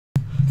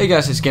Hey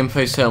guys, it's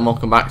TheGameFaceHD here and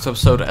welcome back to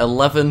episode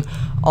 11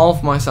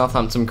 of my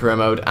Southampton career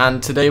mode,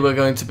 and today we're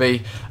going to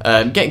be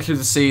getting through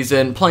the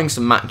season, playing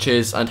some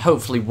matches and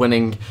hopefully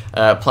winning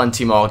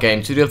plenty more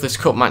games. We do have this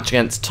cup match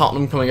against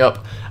Tottenham coming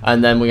up,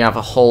 and then we have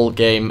a whole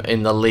game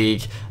in the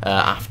league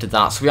after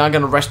that. So we are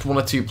going to rest one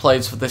or two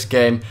players for this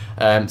game,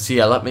 so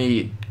yeah, let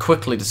me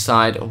quickly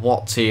decide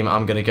what team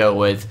I'm going to go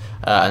with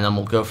and then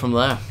we'll go from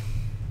there.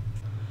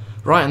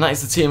 Right, and that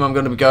is the team I'm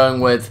going to be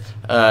going with.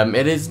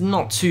 It is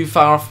not too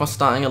far off my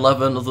starting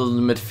 11, other than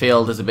the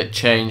midfield is a bit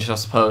changed, I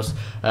suppose.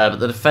 But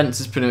the defence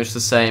is pretty much the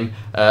same,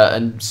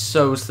 and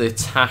so is the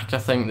attack. I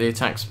think the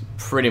attack's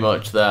pretty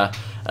much there,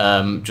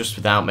 just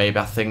without maybe,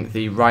 I think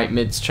the right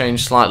mid's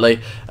changed slightly.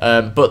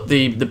 But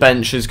the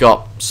bench has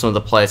got some of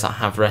the players that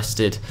have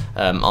rested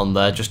on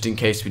there, just in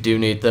case we do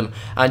need them.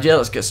 And yeah,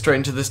 let's get straight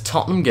into this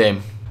Tottenham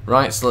game.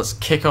 Right, so let's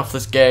kick off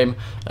this game.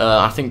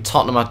 I think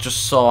Tottenham, I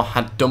just saw,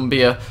 had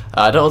Dumbia.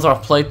 I don't know whether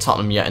I've played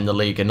Tottenham yet in the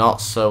league or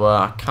not, so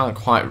I can't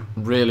quite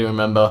really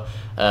remember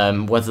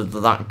whether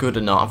they're that good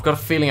or not. I've got a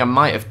feeling I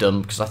might have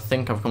done, because I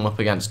think I've come up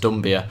against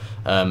Dumbia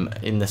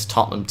in this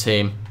Tottenham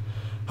team.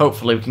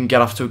 Hopefully we can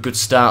get off to a good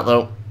start,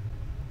 though.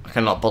 I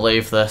cannot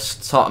believe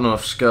this. Tottenham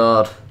have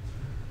scored.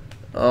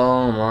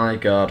 Oh my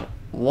god.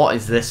 What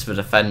is this for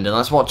defending?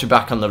 Let's watch it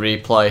back on the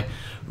replay.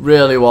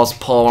 Really was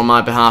poor on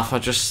my behalf. I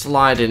just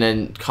sliding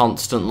in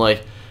constantly.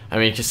 I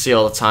mean, you can see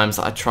all the times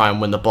that I try and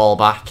win the ball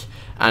back,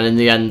 and in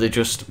the end they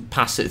just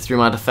pass it through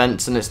my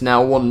defence, and it's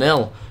now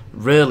 1-0.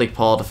 Really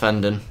poor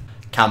defending.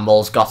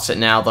 Campbell's got it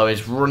now, though.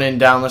 He's running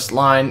down this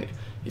line.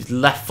 He's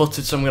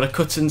left-footed, so I'm going to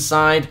cut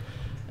inside.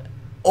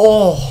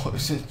 Oh,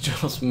 it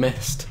just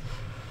missed.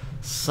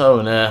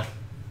 So near.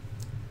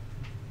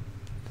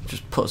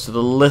 Just puts it a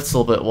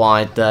little bit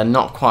wide there.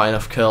 Not quite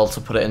enough curl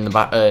to put it in the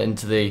back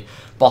into the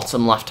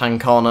bottom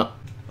left-hand corner.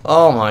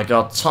 Oh my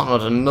god,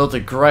 Tottenham had another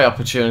great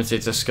opportunity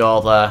to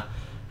score there,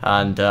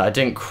 and I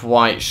didn't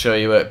quite show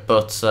you it,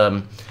 but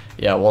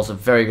yeah, it was a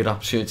very good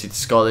opportunity to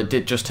score. They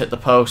did just hit the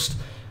post,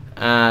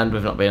 and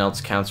we've not been able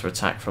to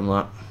counter-attack from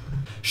that.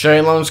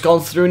 Shane Long's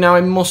gone through now.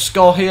 He must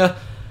score here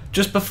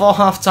just before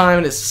half-time,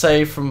 and it's a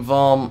save from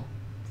Vorm,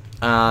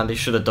 and he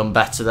should have done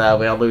better there.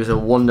 We are losing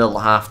 1-0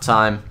 at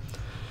half-time.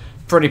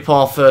 Pretty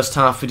poor first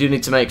half. We do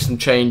need to make some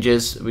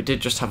changes. We did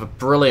just have a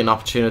brilliant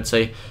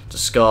opportunity to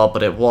score,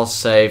 but it was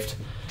saved,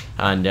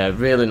 and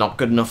really not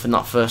good enough in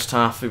that first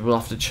half. We will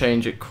have to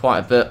change it quite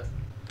a bit.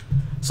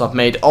 So I've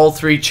made all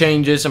three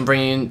changes. I'm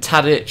bringing in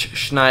Tadic,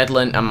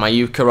 Schneiderlin and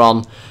Mayuka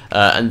on,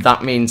 and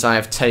that means I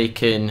have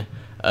taken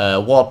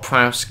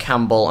Ward-Prowse,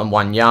 Campbell and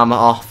Wanyama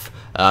off.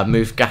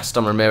 Moved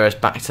Gaston Ramirez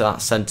back to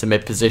that centre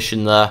mid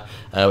position there,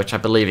 which I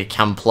believe he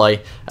can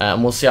play,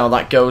 and we'll see how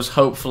that goes.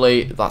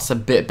 Hopefully that's a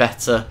bit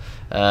better,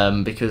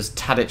 because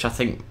Tadic I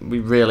think we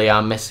really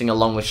are missing,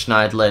 along with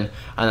Schneiderlin,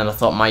 and then I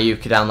thought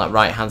Mayuka down that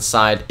right hand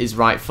side is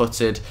right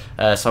footed,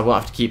 so I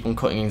won't have to keep on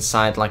cutting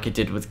inside like I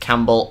did with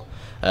Campbell,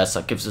 so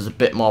that gives us a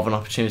bit more of an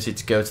opportunity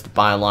to go to the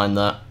byline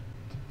there.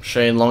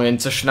 Shane Long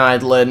into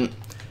Schneiderlin.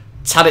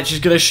 Tadic is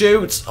going to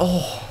shoot.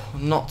 Oh,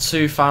 not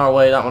too far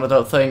away that one, I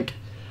don't think.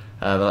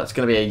 But that's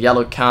going to be a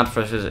yellow card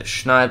for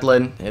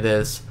Schneiderlin. It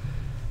is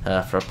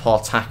for a poor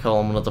tackle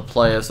on one of the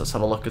players. Let's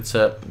have a look at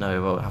it. No,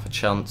 we won't have a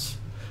chance.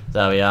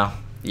 There we are.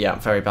 Yeah,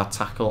 very bad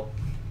tackle.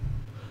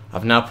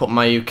 I've now put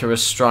Mayuka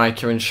as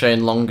striker and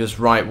Shane Long as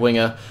right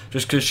winger,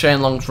 just because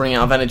Shane Long's running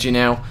out of energy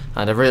now,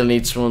 and I really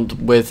need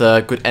someone with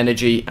good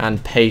energy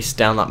and pace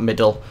down that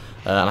middle.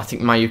 And I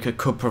think Mayuka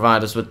could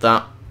provide us with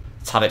that.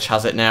 Tadic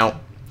has it now.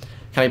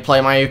 Can he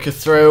play Mayuka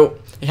through?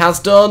 He has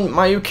done.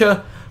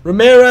 Mayuka.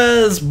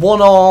 Ramirez,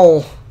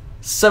 1-1,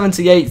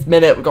 78th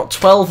minute. We've got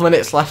 12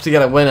 minutes left to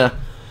get a winner.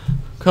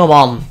 Come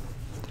on.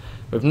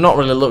 We've not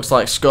really looked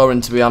like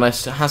scoring, to be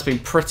honest. It has been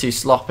pretty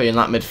sloppy in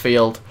that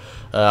midfield,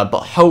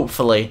 but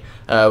hopefully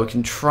we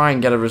can try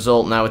and get a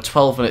result now with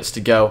 12 minutes to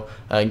go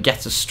and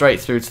get us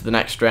straight through to the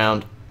next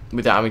round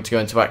without having to go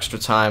into extra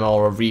time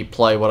or a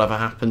replay, whatever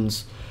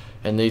happens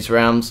in these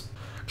rounds.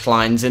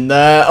 Klein's in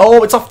there.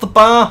 Oh, it's off the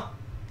bar.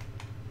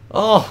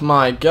 Oh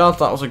my god,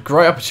 that was a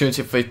great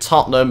opportunity for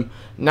Tottenham.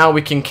 Now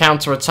we can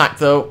counter-attack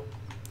though.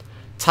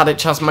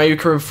 Tadic has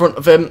Mayuka in front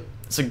of him.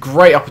 It's a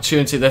great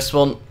opportunity, this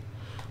one.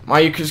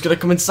 Mayuka's going to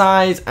come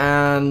inside,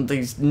 and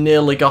he's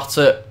nearly got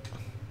it.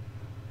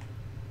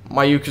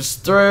 Mayuka's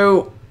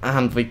through,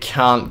 and we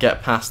can't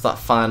get past that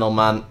final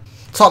man.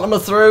 Tottenham are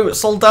through.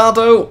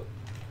 Soldado.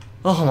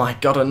 Oh my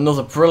god,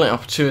 another brilliant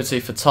opportunity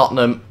for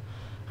Tottenham,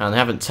 and they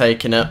haven't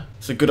taken it.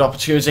 It's a good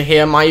opportunity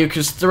here.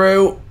 Mayuka's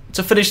through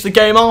to finish the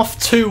game off.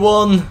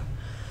 2-1.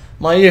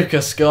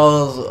 Mayuka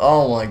scores.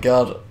 Oh my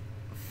god.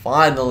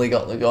 Finally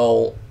got the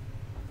goal.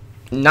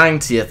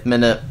 90th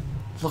minute.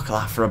 Look at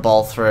that for a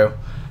ball through.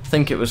 I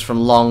think it was from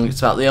Long. It's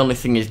about the only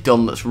thing he's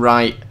done that's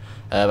right.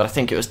 But I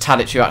think it was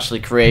Tadic who actually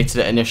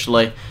created it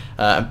initially.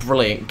 A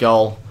brilliant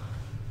goal.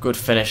 Good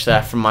finish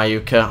there from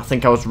Mayuka. I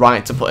think I was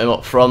right to put him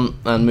up front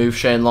and move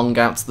Shane Long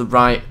out to the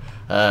right.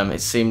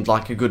 It seemed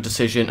like a good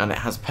decision, and it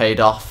has paid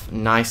off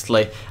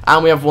nicely.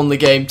 And we have won the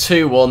game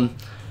 2-1.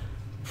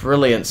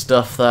 Brilliant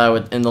stuff there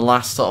in the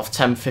last sort of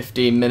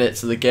 10-15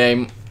 minutes of the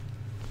game.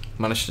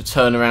 managed to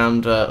turn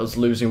around us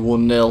losing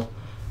 1-0,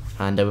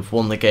 and we've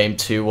won the game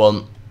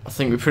 2-1. I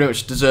think we pretty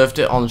much deserved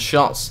it on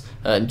shots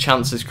and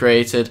chances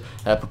created,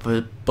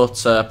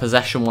 but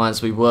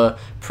possession-wise we were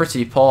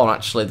pretty poor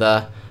actually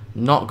there.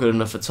 Not good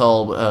enough at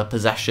all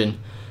possession,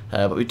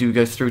 but we do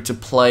go through to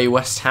play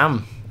West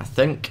Ham, I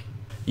think.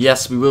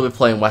 Yes, we will be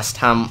playing West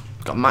Ham.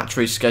 We've got match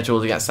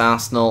rescheduled against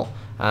Arsenal,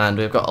 and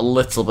we've got a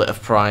little bit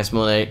of prize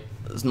money.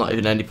 There's not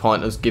even any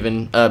point us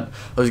getting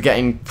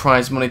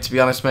prize money, to be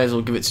honest. May as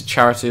well give it to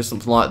charity or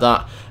something like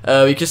that.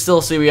 You can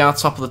still see we are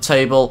top of the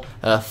table,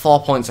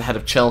 4 points ahead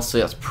of Chelsea.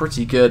 That's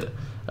pretty good.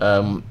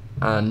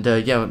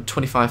 Yeah,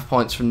 25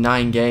 points from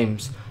 9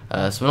 games.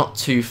 So we're not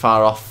too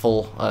far off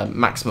full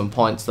maximum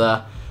points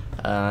there.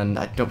 And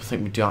I don't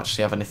think we do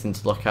actually have anything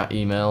to look at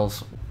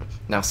emails.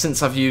 Now,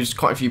 since I've used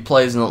quite a few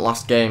players in the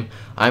last game,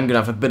 I'm going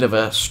to have a bit of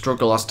a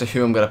struggle as to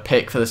who I'm going to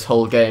pick for this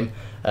whole game.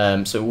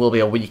 So it will be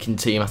a weakened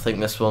team, I think,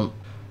 this one.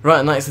 Right,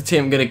 and that's the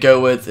team I'm going to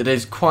go with. It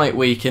is quite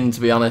weakened,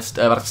 to be honest,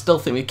 but I still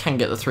think we can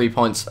get the 3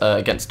 points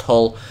against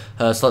Hull.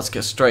 So let's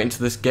get straight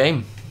into this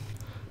game.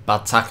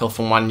 Bad tackle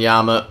from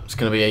Wanyama. It's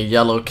going to be a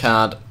yellow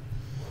card.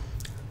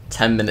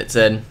 10 minutes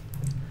in.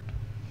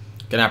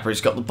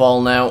 Gnabry's got the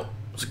ball now.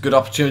 It's a good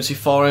opportunity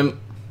for him.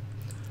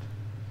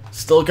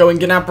 Still going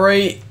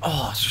Gnabry.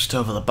 Oh, it's just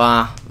over the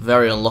bar.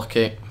 Very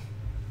unlucky.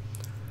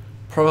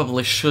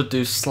 Probably should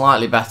do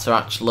slightly better,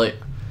 actually.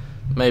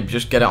 Maybe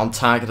just get it on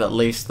target at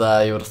least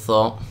there, you would have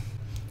thought.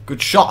 Good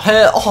shot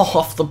here. Oh,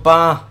 off the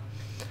bar.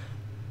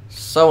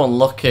 So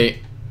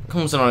unlucky.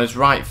 Comes in on his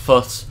right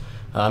foot.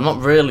 I'm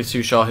not really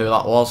too sure who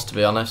that was, to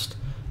be honest.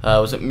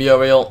 Was it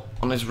Muriel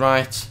on his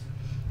right?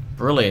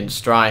 Brilliant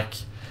strike.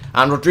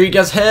 And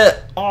Rodriguez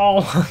here.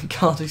 Oh my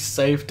god, he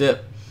saved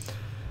it.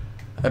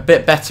 A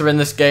bit better in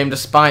this game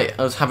despite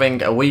us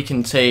having a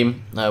weakened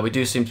team. We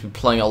do seem to be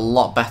playing a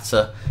lot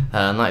better.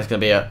 And that is going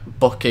to be a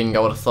booking,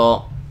 I would have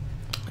thought.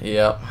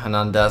 Yep,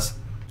 Hernandez.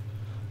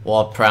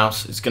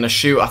 Ward-Prowse is going to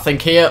shoot, I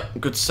think, here.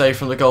 Good save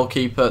from the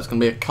goalkeeper. It's going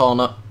to be a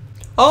corner.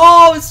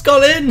 Oh, it's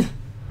gone in!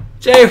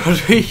 Jay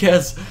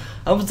Rodriguez.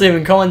 I wasn't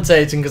even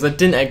commentating because I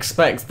didn't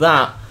expect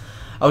that.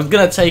 I was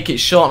going to take it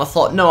short and I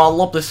thought, no, I'll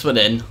lob this one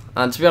in.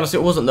 And to be honest,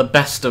 it wasn't the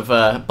best of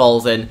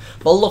balls in.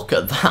 But look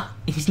at that.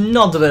 He's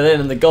nodded it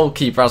in and the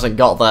goalkeeper hasn't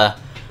got there.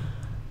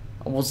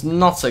 I was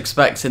not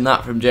expecting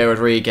that from Jay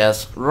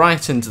Rodriguez.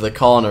 Right into the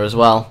corner as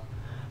well.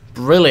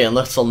 Brilliant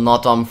little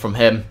nod on from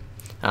him.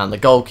 And the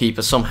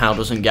goalkeeper somehow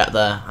doesn't get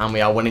there. And we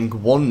are winning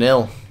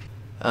 1-0.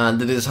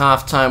 And it is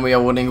half time. We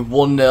are winning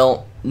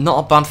 1-0.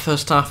 Not a bad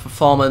first half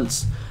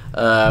performance.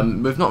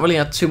 We've not really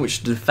had too much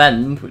to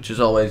defend, which is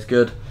always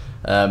good.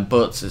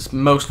 But it's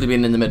mostly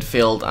been in the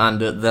midfield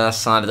and at their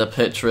side of the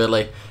pitch,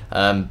 really.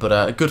 But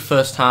a good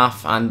first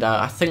half, and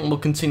I think we'll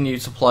continue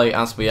to play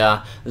as we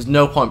are. There's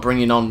no point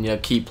bringing on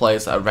key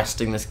players that are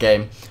resting this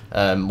game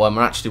when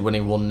we're actually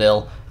winning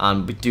 1-0,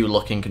 and we do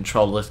look in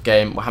control of this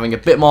game. We're having a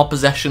bit more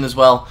possession as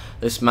well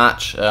this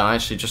match. I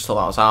actually just thought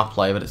that was our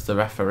play, but it's the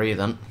referee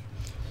then.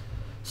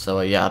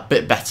 So yeah, a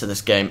bit better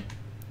this game.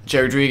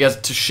 Jay Rodriguez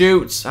to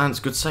shoot, and it's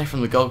a good save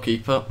from the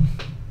goalkeeper.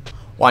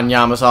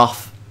 Wanyama's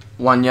off.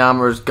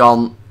 Wanyama has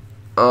gone.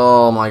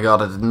 Oh my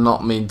god, I did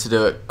not mean to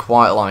do it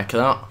quite like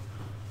that.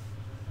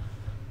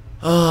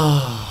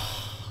 Oh.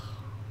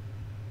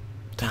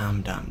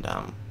 Damn.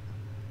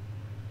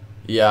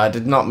 Yeah, I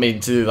did not mean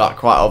to do that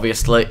quite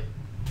obviously.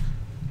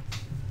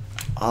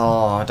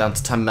 Oh, down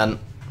to 10 men.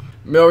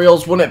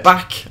 Muriel's won it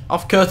back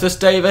off Curtis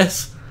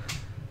Davis.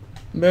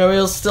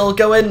 Muriel's still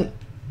going.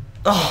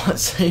 Oh,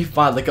 it's saved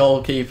by the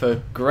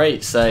goalkeeper.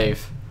 Great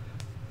save.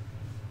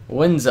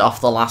 Wins it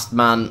off the last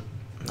man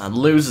and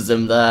loses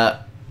him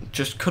there.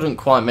 Just couldn't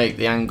quite make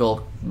the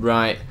angle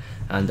right,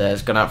 and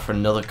has gone out for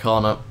another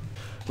corner.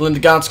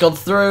 Lindegaard's gone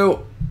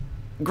through.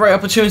 Great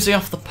opportunity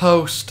off the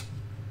post.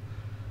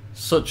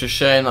 Such a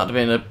shame. That would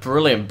have been a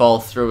brilliant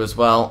ball through as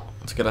well.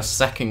 To get a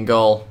second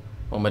goal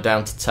when we're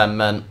down to 10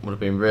 men would have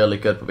been really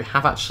good. But we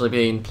have actually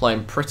been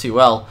playing pretty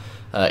well,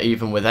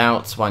 even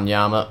without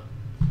Wanyama.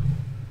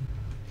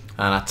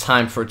 And a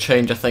time for a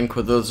change, I think,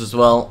 with us as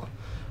well.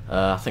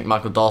 I think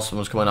Michael Dawson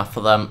was coming off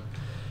for them.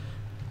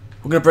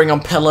 We're going to bring on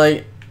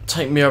Pele,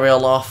 take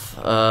Muriel off.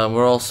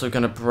 We're also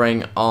going to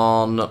bring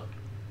on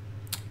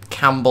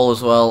Campbell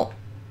as well.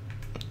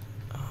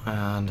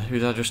 And who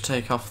did I just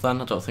take off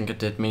then? I don't think I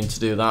did mean to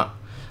do that.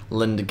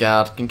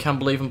 Lindegaard. Can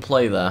Campbell even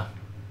play there?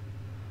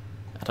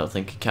 I don't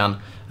think he can.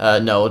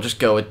 No, we'll just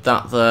go with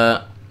that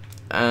there.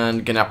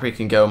 And Gnabry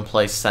can go and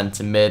play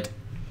centre mid.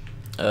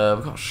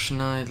 We've got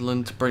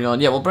Schneidlin to bring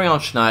on. Yeah, we'll bring on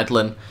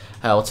Schneidlin.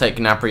 We'll take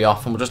Gnabry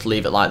off and we'll just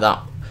leave it like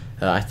that.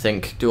 I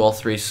think do all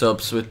 3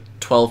 subs with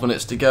 12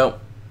 minutes to go.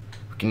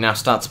 We can now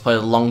start to play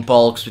the long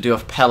ball because we do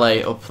have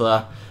Pele up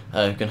there.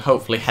 We can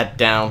hopefully head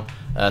down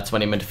to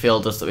any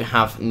midfielders that we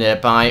have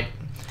nearby.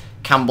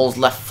 Campbell's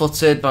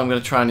left-footed, but I'm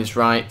going to try on his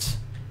right.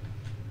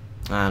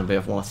 And we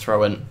have one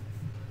throw in.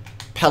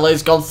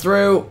 Pele's gone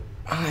through.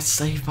 And it's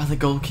saved by the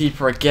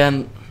goalkeeper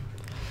again.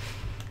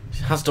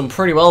 He has done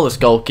pretty well, this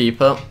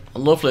goalkeeper. A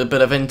lovely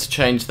bit of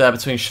interchange there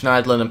between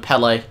Schneidlin and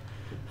Pele.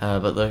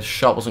 but the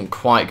shot wasn't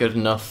quite good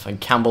enough, and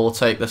Campbell will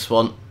take this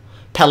one.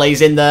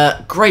 Pele's in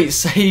there. Great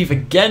save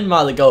again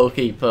by the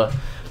goalkeeper.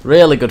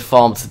 Really good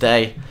form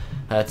today.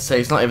 To say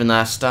he's not even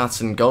their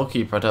starting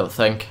goalkeeper, I don't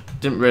think.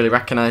 Didn't really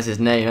recognise his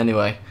name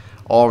anyway.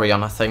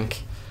 Orion, I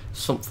think.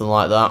 Something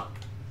like that.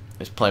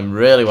 He's playing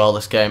really well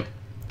this game.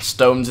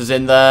 Stones is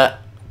in there.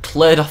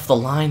 Cleared off the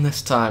line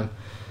this time.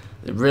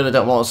 They really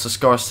don't want us to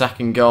score a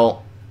second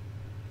goal.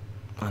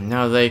 And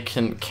now they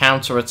can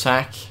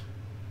counter-attack.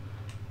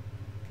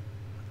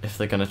 If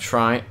they're going to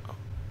try.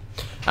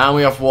 And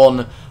we have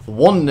won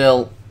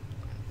 1-0.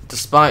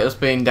 Despite us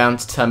being down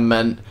to 10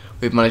 men,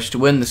 we've managed to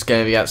win this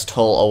game against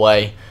Hull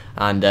away.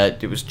 And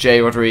it was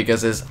Jay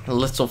Rodriguez's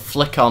little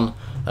flick on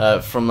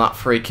from that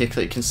free kick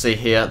that you can see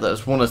here that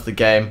has won us the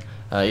game,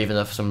 even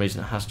though for some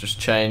reason it has just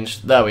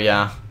changed. There we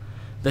are.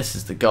 This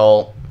is the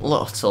goal.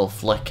 Little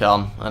flick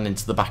on and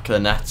into the back of the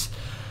net.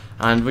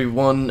 And we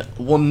won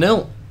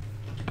 1-0.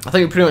 I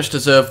think we pretty much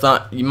deserved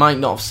that. You might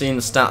not have seen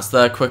the stats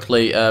there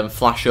quickly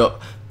flash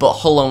up, but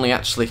Hull only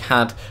actually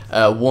had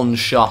one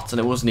shot and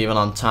it wasn't even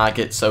on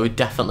target, so we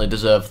definitely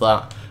deserved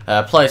that.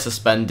 Player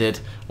suspended,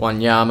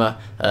 Wanyama,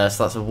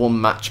 so that's a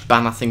 1-match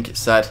ban, I think it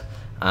said,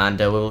 and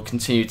we will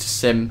continue to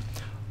sim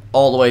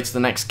all the way to the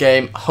next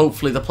game.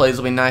 Hopefully the players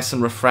will be nice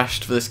and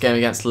refreshed for this game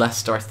against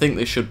Leicester. I think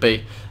they should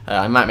be.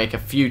 I might make a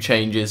few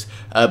changes,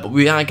 but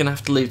we are going to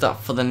have to leave that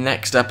for the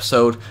next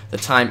episode. The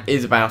time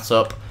is about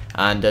up,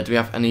 and do we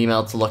have an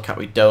email to look at?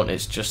 We don't,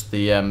 it's just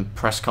the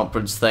press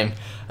conference thing.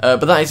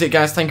 But that is it,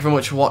 guys. Thank you very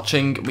much for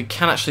watching. We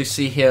can actually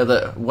see here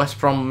that West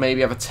Brom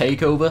maybe have a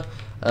takeover.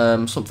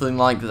 Something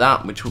like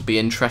that, which would be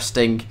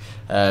interesting,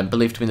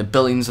 believed to be in the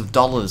billions of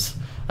dollars.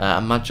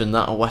 Imagine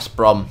that, a West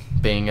Brom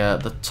being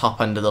the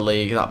top end of the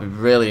league. That'd be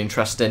really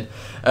interesting.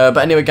 But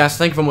anyway, guys,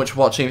 thank you very much for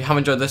watching. If you have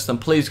enjoyed this, then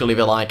please go leave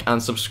a like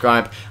and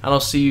subscribe, and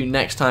I'll see you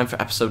next time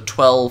for episode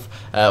 12,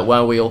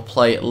 where we'll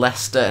play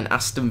Leicester and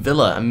Aston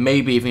Villa, and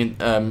maybe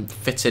even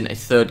fit in a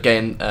third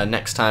game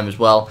next time as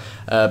well.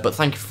 But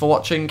thank you for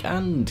watching,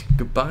 and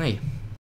goodbye.